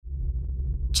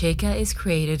Cheka is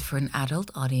created for an adult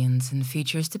audience and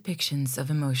features depictions of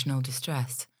emotional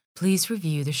distress. Please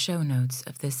review the show notes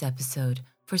of this episode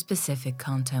for specific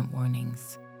content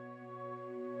warnings.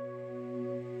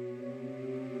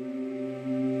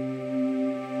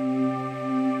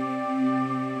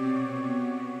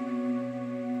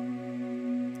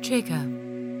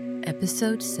 Cheka,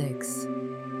 Episode 6.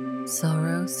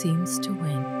 Sorrow Seems to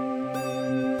Win.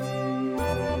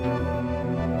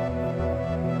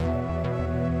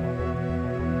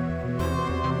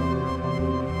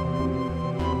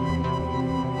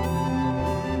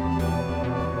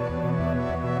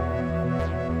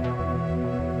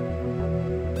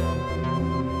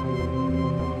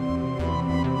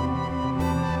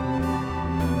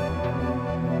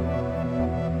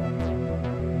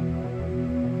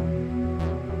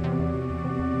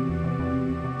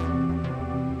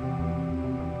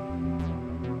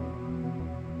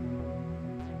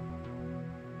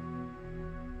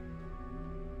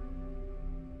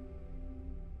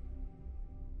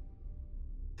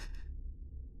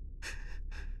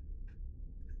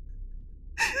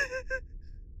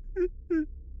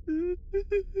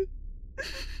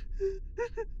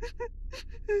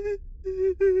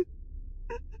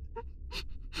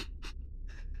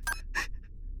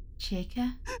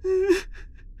 Cheka?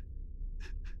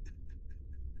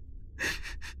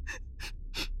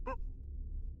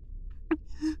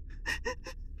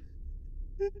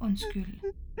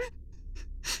 Undskyld.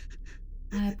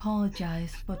 I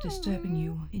apologize for disturbing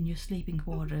you in your sleeping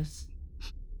quarters.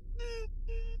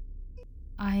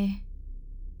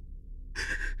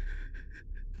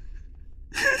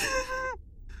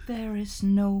 There is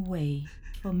no way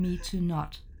for me to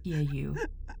not hear you.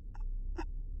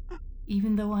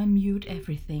 Even though I mute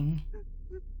everything.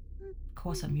 Of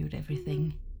course I mute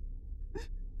everything.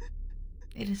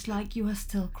 It is like you are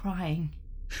still crying.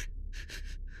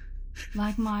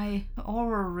 Like my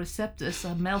oral receptors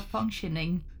are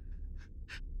malfunctioning.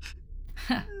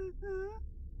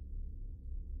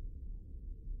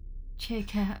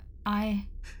 Cheka, I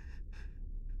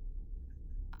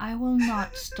will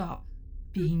not stop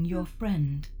being your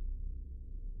friend.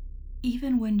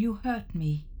 Even when you hurt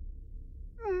me.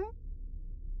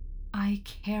 I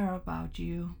care about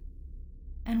you.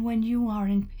 And when you are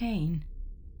in pain,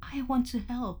 I want to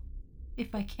help,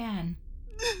 if I can.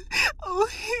 Oh,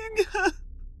 Inga.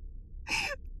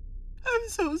 I'm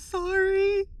so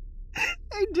sorry.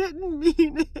 I didn't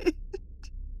mean it.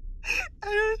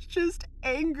 I was just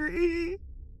angry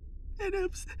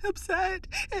and upset,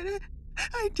 and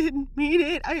I didn't mean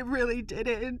it. I really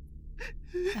didn't.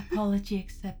 Apology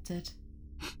accepted.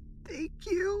 Thank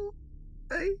you.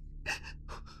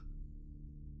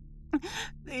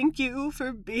 Thank you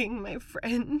for being my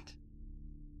friend.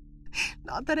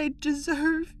 Not that I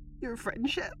deserve your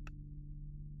friendship.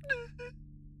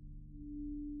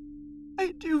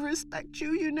 I do respect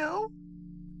you, you know.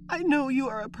 I know you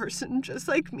are a person just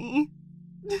like me.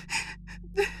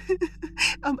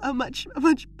 a much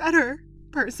better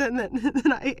person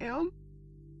than I am.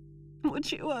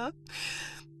 What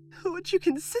you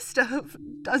consist of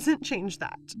doesn't change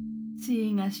that.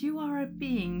 Seeing as you are a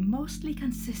being mostly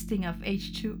consisting of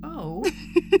H2O.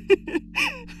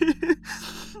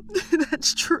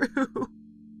 That's true.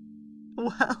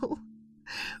 Well,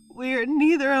 we're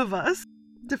neither of us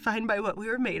defined by what we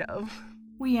were made of.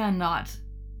 We are not.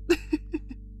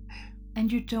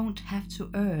 And you don't have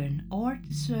to earn or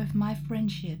deserve my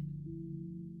friendship.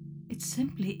 It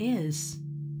simply is.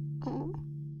 Oh,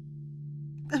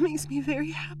 that makes me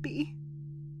very happy.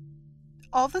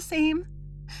 All the same,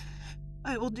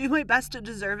 I will do my best to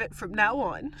deserve it from now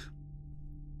on.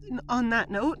 And on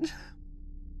that note,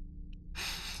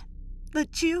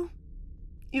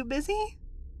 you busy?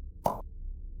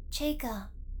 Cheka,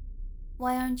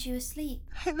 why aren't you asleep?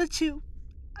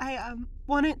 I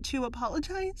wanted to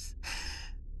apologize.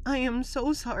 I am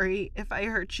so sorry if I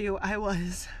hurt you.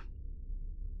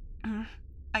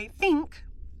 I think,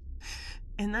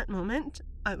 in that moment,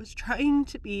 I was trying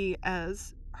to be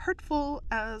as hurtful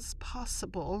as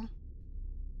possible.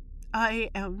 I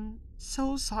am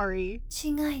so sorry.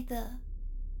 亲爱的,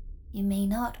 you may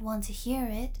not want to hear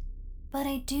it, but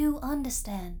I do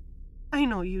understand. I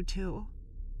know you too.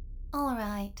 All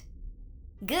right.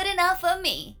 Good enough for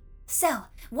me. So,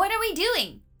 what are we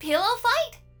doing? Pillow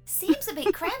fight? Seems a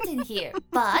bit cramped in here,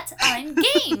 but I'm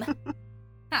game.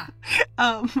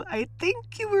 I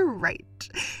think you were right.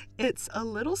 It's a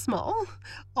little small.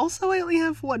 Also, I only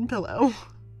have one pillow.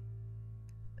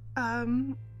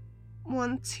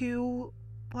 Want to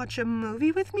watch a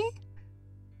movie with me?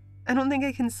 I don't think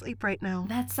I can sleep right now.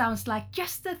 That sounds like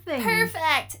just the thing.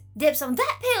 Perfect. Dibs on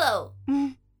that pillow.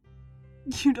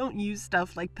 You don't use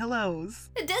stuff like pillows.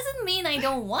 It doesn't mean I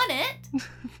don't want it.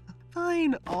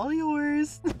 Fine, all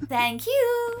yours. Thank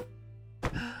you.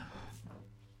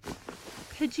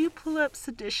 Could you pull up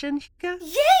Sedition, Hyuga?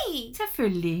 Yay!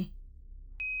 Selvfølgelig.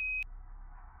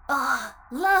 Oh,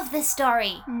 love this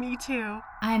story. Me too.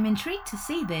 I'm intrigued to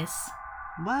see this.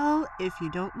 Well, if you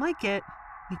don't like it,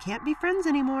 we can't be friends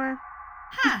anymore.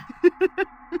 Ha!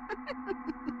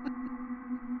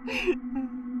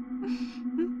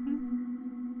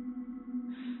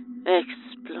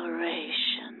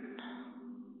 Exploration.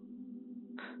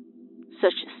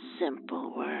 Such a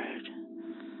simple word.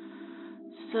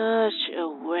 Such a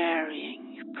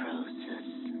wearying process.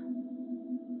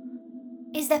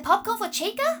 Is there popcorn for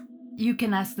Chica? You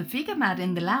can ask the figure mat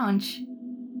in the lounge.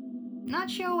 Not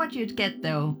sure what you'd get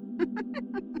though.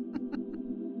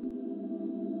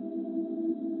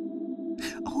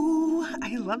 Oh,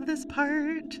 I love this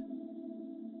part.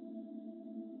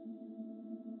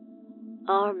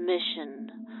 Our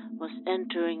mission was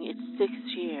entering its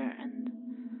 6th year and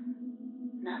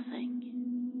nothing.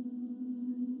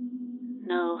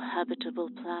 No habitable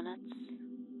planets.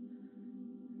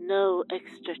 No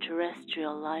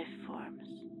extraterrestrial life forms.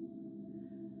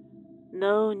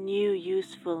 No new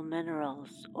useful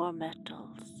minerals or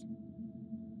metals.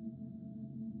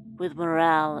 With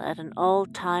morale at an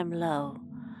all-time low,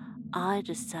 I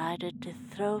decided to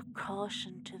throw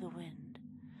caution to the wind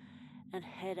and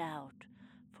head out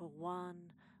for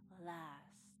one last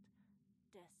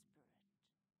desperate.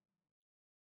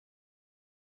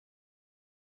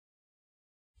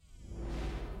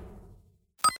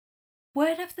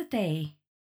 Word of the day.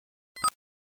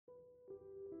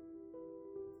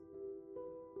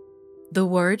 The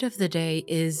word of the day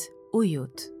is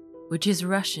uyut, which is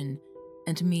Russian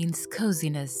and means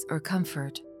coziness or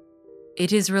comfort.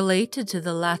 It is related to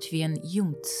the Latvian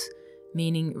jumts,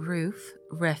 meaning roof,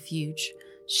 refuge,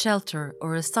 shelter,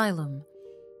 or asylum,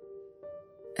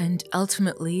 and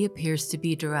ultimately appears to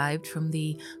be derived from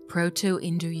the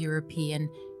Proto-Indo-European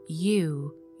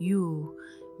you,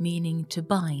 meaning to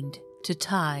bind, to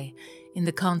tie, in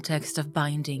the context of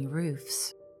binding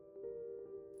roofs.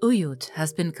 Uyut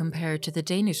has been compared to the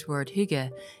Danish word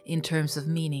hygge in terms of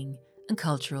meaning and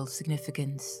cultural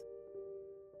significance.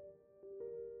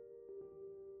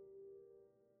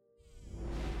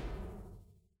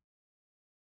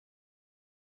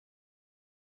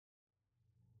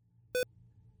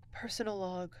 Personal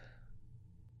log.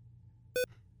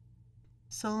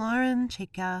 Solaran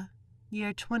Cheka,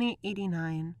 year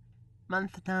 2089,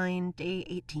 month 9, day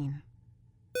 18.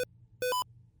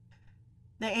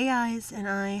 The AIs and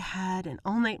I had an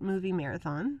all-night movie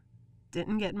marathon.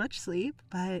 Didn't get much sleep,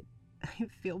 but I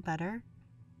feel better.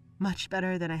 Much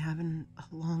better than I have in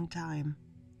a long time.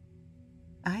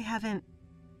 I've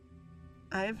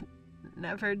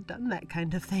never done that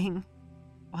kind of thing.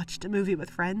 Watched a movie with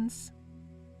friends.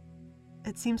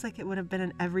 It seems like it would have been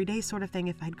an everyday sort of thing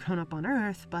if I'd grown up on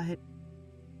Earth, but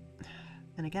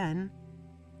then again,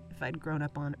 if I'd grown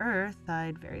up on Earth,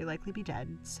 I'd very likely be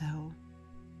dead, so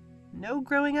no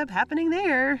growing up happening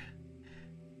there.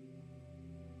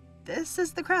 This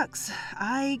is the crux.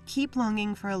 I keep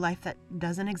longing for a life that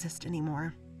doesn't exist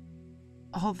anymore.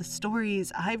 All the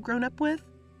stories I've grown up with,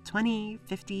 20,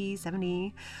 50,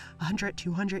 70, 100,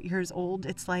 200 years old,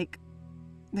 it's like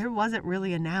there wasn't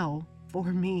really a now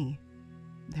for me.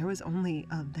 There was only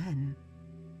a then.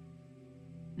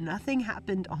 Nothing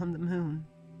happened on the moon.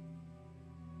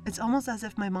 It's almost as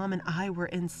if my mom and I were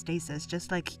in stasis,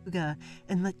 just like Hyuga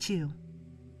and Lechu.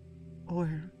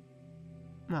 Or,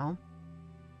 well,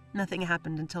 nothing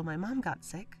happened until my mom got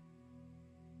sick.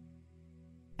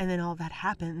 And then all that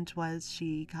happened was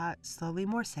she got slowly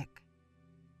more sick.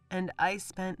 And I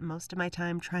spent most of my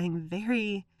time trying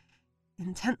very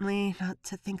intently not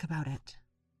to think about it.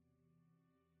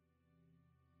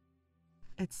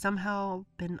 It's somehow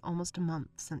been almost a month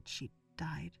since she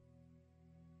died.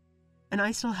 And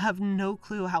I still have no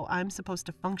clue how I'm supposed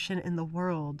to function in the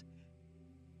world.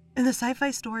 In the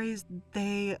sci-fi stories,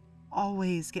 they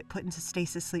always get put into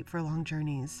stasis sleep for long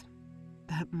journeys.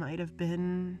 That might have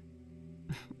been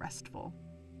restful.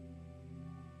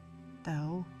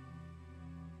 Though,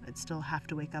 I'd still have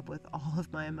to wake up with all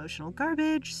of my emotional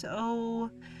garbage, so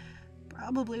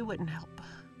probably wouldn't help.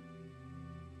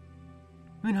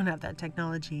 We don't have that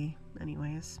technology,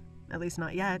 anyways. At least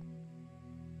not yet.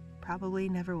 Probably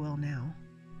never will now.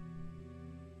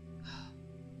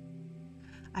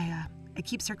 I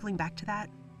keep circling back to that.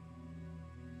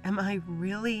 Am I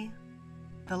really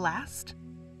the last?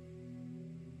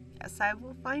 Guess I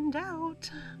will find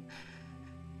out.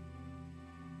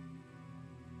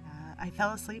 I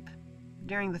fell asleep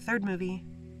during the third movie.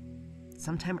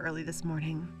 sometime early this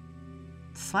morning.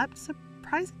 Slept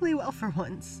surprisingly well for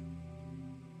once.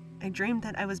 I dreamed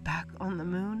that I was back on the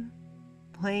moon,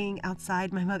 playing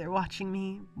outside, my mother watching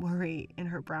me, worry in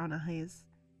her brown eyes.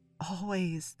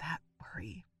 Always that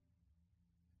worry.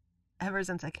 Ever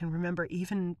since I can remember,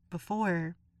 even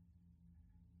before.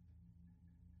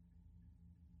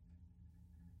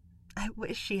 I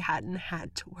wish she hadn't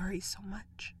had to worry so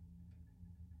much.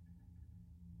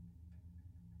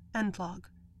 End log.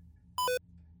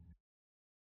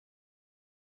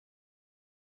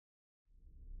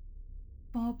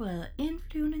 Forbered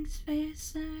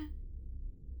indflyvningsfase.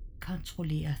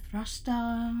 Kontrollere thruster.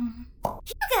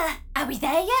 Hyuga, are we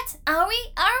there yet? Are we?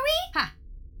 Ha!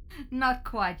 Not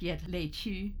quite yet, Lei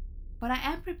Chu. But I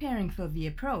am preparing for the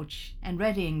approach and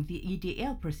readying the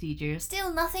EDL procedures.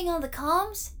 Still nothing on the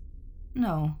comms?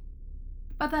 No.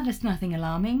 But that is nothing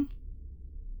alarming.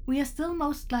 We are still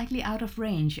most likely out of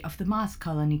range of the Mars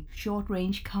colony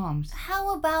short-range comms.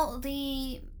 How about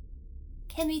the...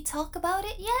 Can we talk about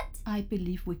it yet? I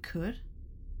believe we could,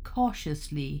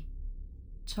 cautiously,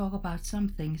 talk about some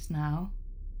things now.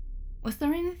 Was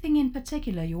there anything in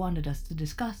particular you wanted us to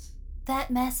discuss?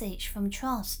 That message from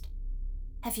Trust.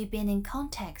 Have you been in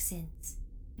contact since?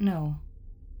 No.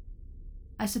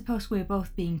 I suppose we're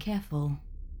both being careful.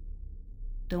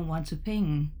 Don't want to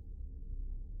ping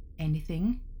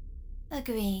anything.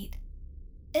 Agreed.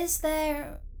 Is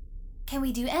there... Can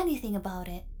we do anything about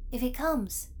it, if it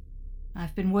comes?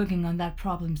 I've been working on that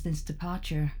problem since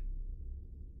departure.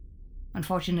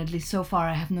 Unfortunately, so far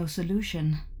I have no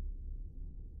solution.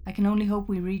 I can only hope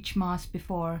we reach Mars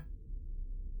before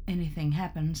anything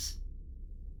happens.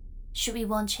 Should we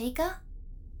warn Chika?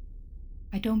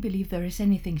 I don't believe there is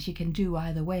anything she can do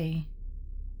either way.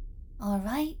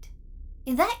 Alright.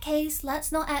 In that case,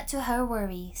 let's not add to her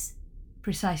worries.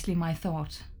 Precisely my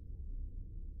thought.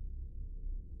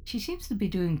 She seems to be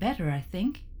doing better, I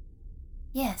think.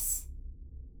 Yes.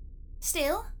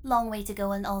 Still, long way to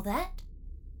go and all that.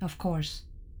 Of course.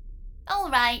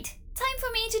 Alright, time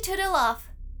for me to toodle off.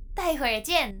 待会儿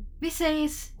见. Vi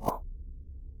ses!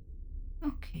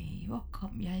 Okay, hvor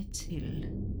kom jeg til?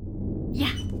 Ja!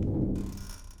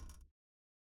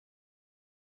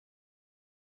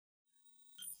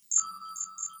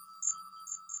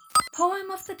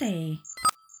 Poem of the day.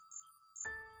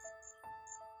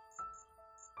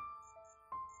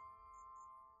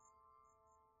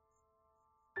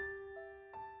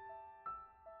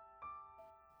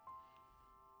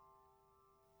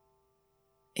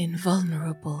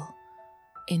 Invulnerable.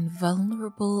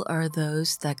 Invulnerable are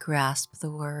those that grasp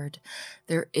the word.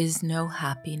 There is no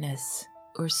happiness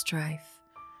or strife.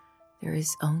 There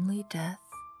is only death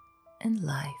and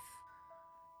life.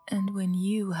 And when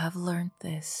you have learnt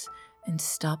this and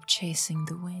stopped chasing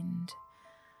the wind,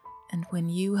 and when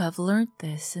you have learnt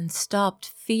this and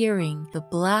stopped fearing the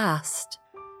blast,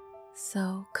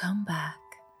 so come back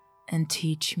and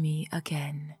teach me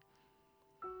again.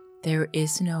 There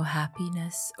is no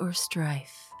happiness or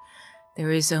strife.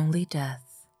 There is only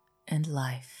death and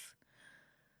life.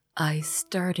 I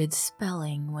started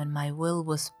spelling when my will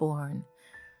was born,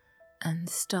 and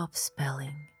stopped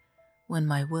spelling when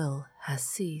my will has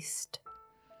ceased.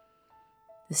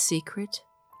 The secret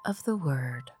of the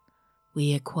word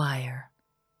we acquire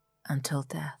until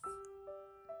death.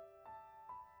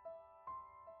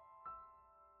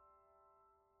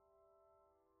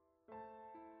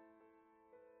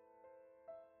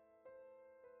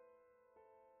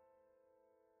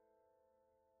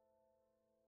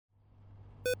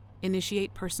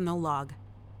 Initiate personal log.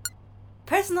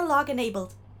 Personal log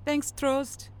enabled. Thanks,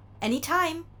 Trost.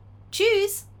 Anytime.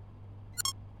 Choose.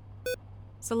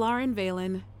 Solarin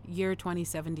Valen, year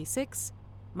 2076,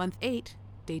 month 8,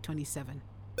 day 27.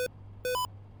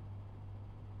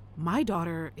 My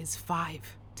daughter is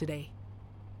 5 today.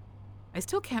 I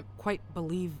still can't quite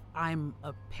believe I'm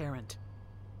a parent.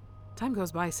 Time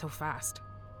goes by so fast.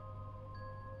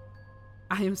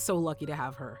 I am so lucky to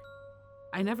have her.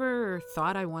 I never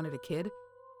thought I wanted a kid,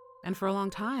 and for a long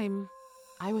time,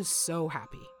 I was so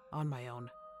happy on my own.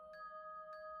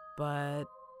 But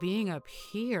being up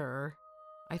here,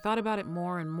 I thought about it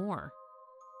more and more.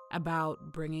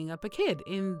 About bringing up a kid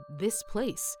in this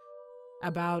place.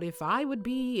 About if I would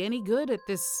be any good at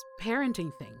this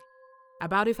parenting thing.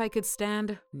 About if I could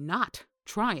stand not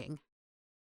trying.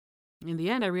 In the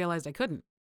end, I realized I couldn't.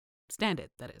 Stand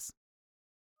it, that is.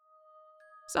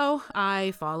 So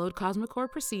I followed Cosmic Core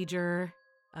procedure.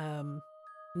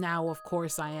 Now, of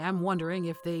course, I am wondering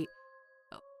if they...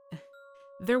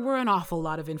 There were an awful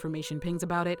lot of information pings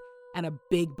about it, and a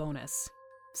big bonus.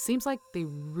 Seems like they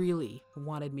really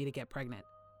wanted me to get pregnant.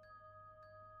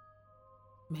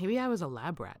 Maybe I was a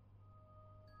lab rat.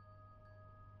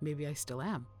 maybe I still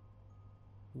am.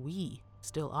 We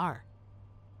still are.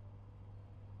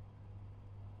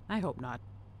 I hope not.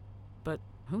 But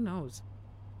who knows?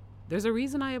 There's a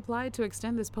reason I applied to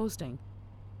extend this posting.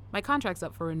 My contract's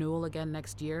up for renewal again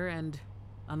next year, and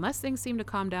unless things seem to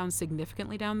calm down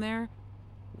significantly down there,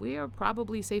 we are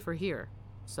probably safer here.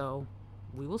 So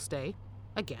we will stay,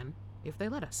 again, if they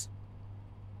let us.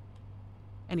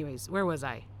 Anyways, where was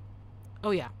I?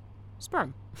 Oh yeah,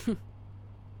 sperm.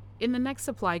 In the next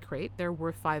supply crate, there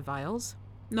were 5 vials.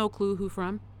 No clue who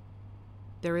from.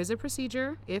 There is a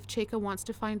procedure if Cheka wants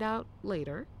to find out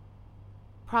later.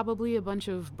 Probably a bunch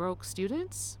of broke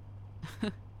students.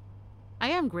 I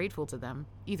am grateful to them,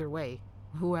 either way,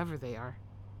 whoever they are.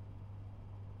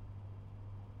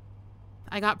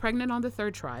 I got pregnant on the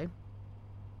 3rd try,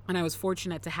 and I was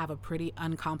fortunate to have a pretty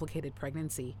uncomplicated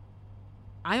pregnancy.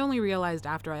 I only realized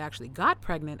after I actually got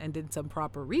pregnant and did some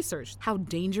proper research how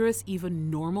dangerous even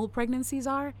normal pregnancies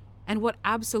are, and what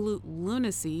absolute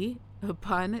lunacy, a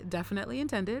pun definitely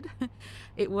intended,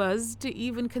 it was to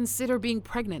even consider being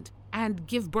pregnant and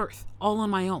give birth all on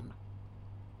my own.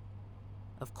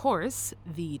 Of course,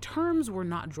 the terms were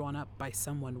not drawn up by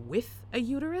someone with a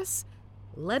uterus,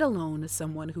 let alone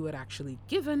someone who had actually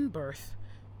given birth.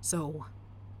 So,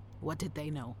 what did they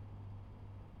know?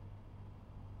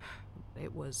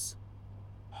 It was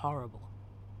horrible.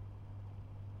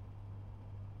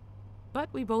 But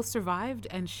we both survived,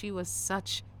 and she was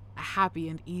such a happy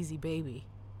and easy baby.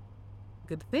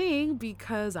 Good thing,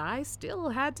 because I still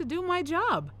had to do my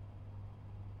job.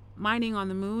 Mining on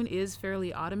the moon is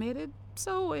fairly automated,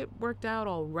 so it worked out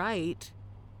all right.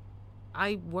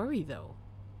 I worry, though.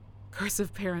 Curse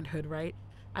of parenthood, right?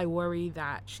 I worry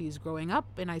that she's growing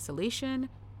up in isolation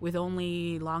with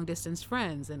only long-distance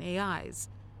friends and AIs.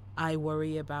 I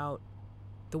worry about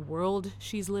the world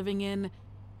she's living in,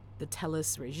 the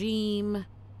Tellus regime,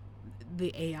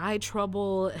 the AI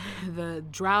trouble, the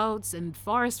droughts and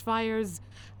forest fires.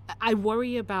 I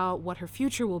worry about what her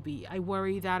future will be. I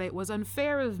worry that it was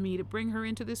unfair of me to bring her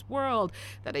into this world,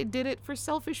 that I did it for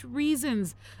selfish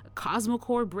reasons,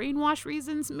 Cosmocore brainwash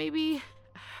reasons, maybe.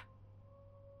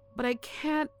 But I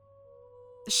can't.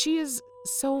 She is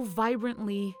so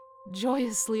vibrantly,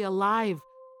 joyously alive.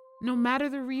 No matter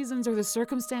the reasons or the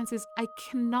circumstances, I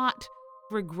cannot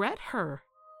regret her.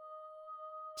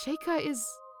 Cheka is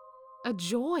a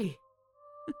joy.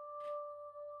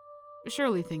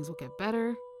 Surely things will get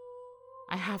better.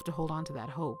 I have to hold on to that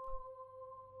hope.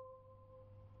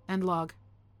 End log.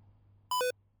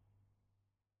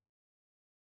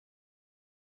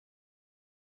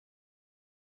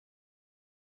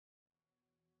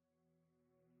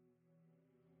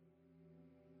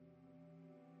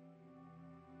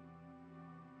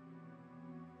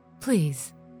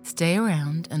 Please stay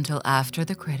around until after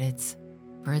the credits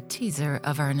for a teaser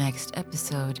of our next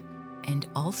episode, and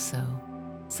also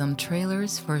some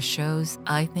trailers for shows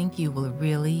I think you will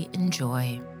really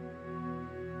enjoy.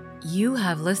 You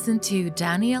have listened to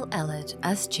Daniel Ellett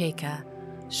as Cheka,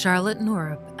 Charlotte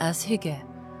Norup as Hygge,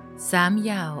 Sam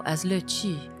Yao as Le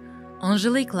Chi,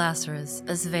 Angelique Lazarus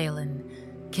as Valen,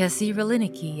 Kessie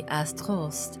Relinicki as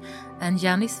Trost, and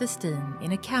Janis Vestin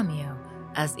in a cameo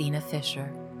as Ina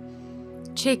Fisher.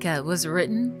 Cheka was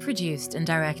written, produced, and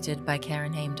directed by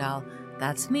Karen Heimdahl.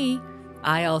 That's me.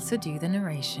 I also do the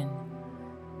narration.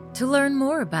 To learn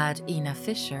more about Ina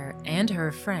Fisher and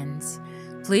her friends,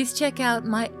 please check out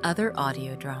my other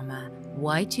audio drama,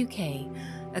 Y2K,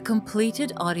 a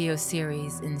completed audio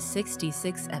series in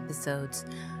 66 episodes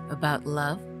about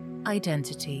love,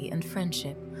 identity, and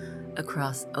friendship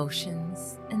across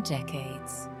oceans and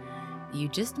decades. You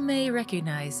just may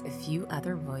recognize a few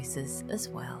other voices as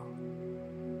well.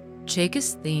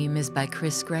 Cheka's theme is by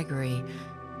Chris Gregory.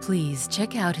 Please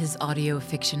check out his audio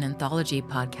fiction anthology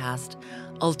podcast,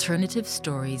 Alternative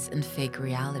Stories and Fake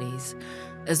Realities,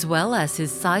 as well as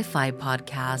his sci-fi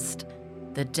podcast,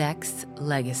 The Dex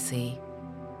Legacy.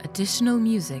 Additional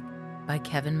music by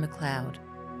Kevin MacLeod.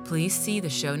 Please see the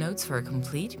show notes for a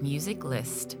complete music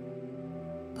list.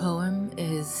 Poem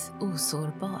is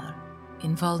Osårbar,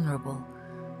 Invulnerable,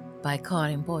 by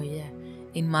Karin Boye,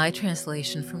 in my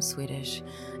translation from Swedish,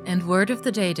 and word of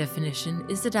the day definition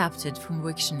is adapted from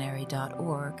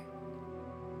Wiktionary.org.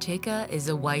 Cheka is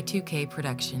a Y2K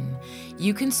production.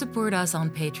 You can support us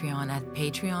on Patreon at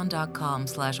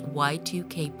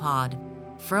patreon.com/Y2KPod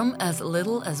from as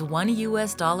little as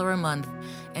 $1 a month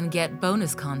and get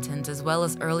bonus content as well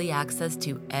as early access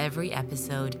to every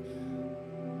episode.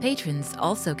 Patrons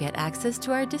also get access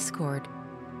to our Discord.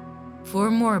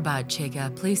 For more about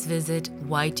Cheka, please visit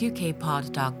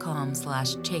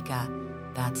y2kpod.com/Cheka.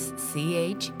 That's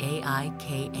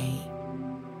CHAIKA.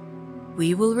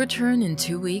 We will return in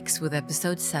 2 weeks with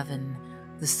episode 7,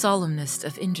 The Solemnest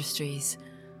of Industries,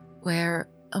 where,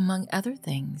 among other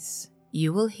things,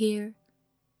 you will hear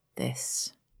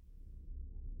this.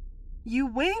 You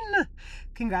win!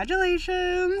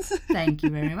 Congratulations! Thank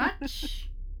you very much.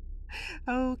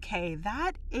 Okay,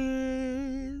 that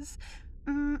is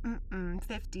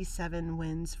 57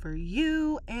 wins for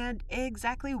you and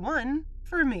exactly 1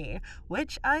 for me,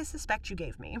 which I suspect you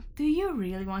gave me. Do you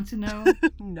really want to know?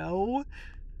 No.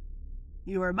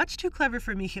 You are much too clever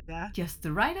for me, Hilda. Just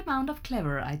the right amount of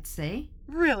clever, I'd say.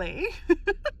 Really?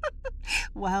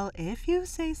 Well, if you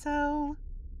say so.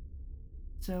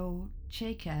 So,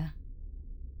 Cheka,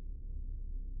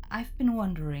 I've been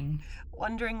wondering.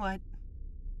 Wondering what?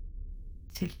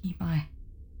 Tilkimai,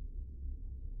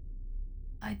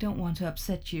 I don't want to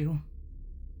upset you,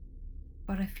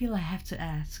 but I feel I have to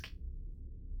ask.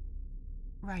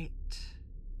 Right.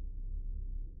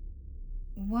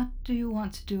 What do you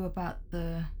want to do about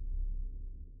the...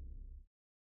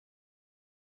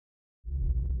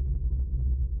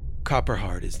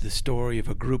 Copperheart is the story of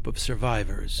a group of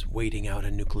survivors waiting out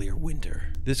a nuclear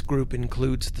winter. This group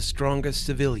includes the strongest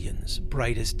civilians,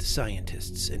 brightest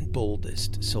scientists, and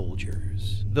boldest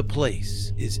soldiers. The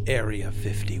place is Area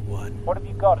 51. What have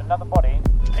you got? Another body?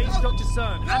 Ace Dr.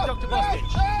 Cern and Dr.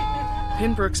 Bostich.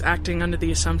 Pinbrook's acting under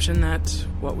the assumption that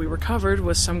what we recovered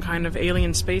was some kind of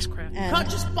alien spacecraft. You can't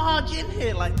just barge in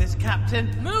here like this,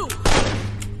 Captain. Move!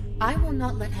 I will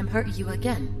not let him hurt you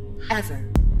again. Ever.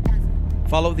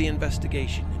 Follow the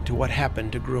investigation into what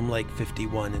happened to Groom Lake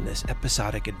 51 in this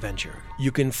episodic adventure.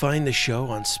 You can find the show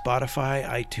on Spotify,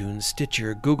 iTunes,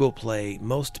 Stitcher, Google Play,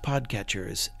 most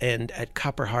podcatchers, and at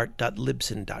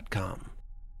copperheart.libsyn.com.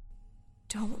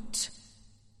 Don't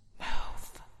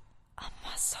move a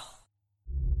muscle.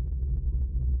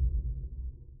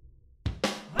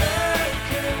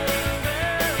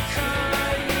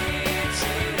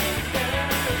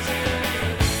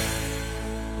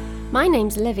 My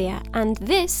name's Olivia, and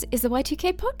this is the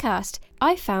Y2K podcast.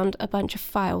 I found a bunch of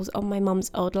files on my mum's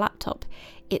old laptop.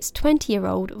 It's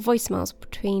 20-year-old voicemails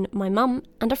between my mum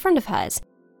and a friend of hers.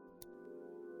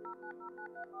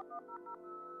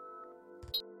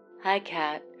 Hi,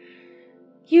 Kat.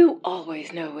 You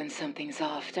always know when something's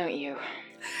off, don't you?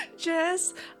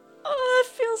 Jess, oh,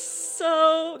 it feels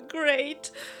so great.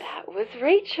 That was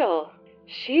Rachel.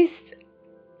 She's...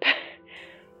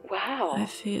 wow. I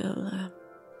feel,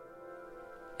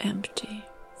 empty.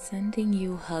 Sending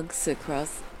you hugs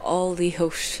across all the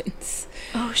oceans.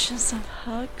 Oceans of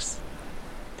hugs?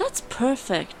 That's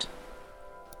perfect.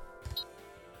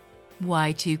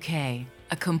 Y2K,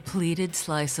 a completed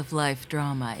slice of life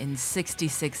drama in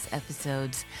 66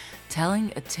 episodes,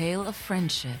 telling a tale of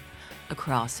friendship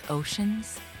across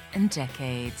oceans and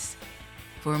decades.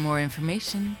 For more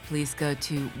information, please go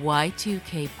to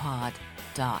y2kpod.com.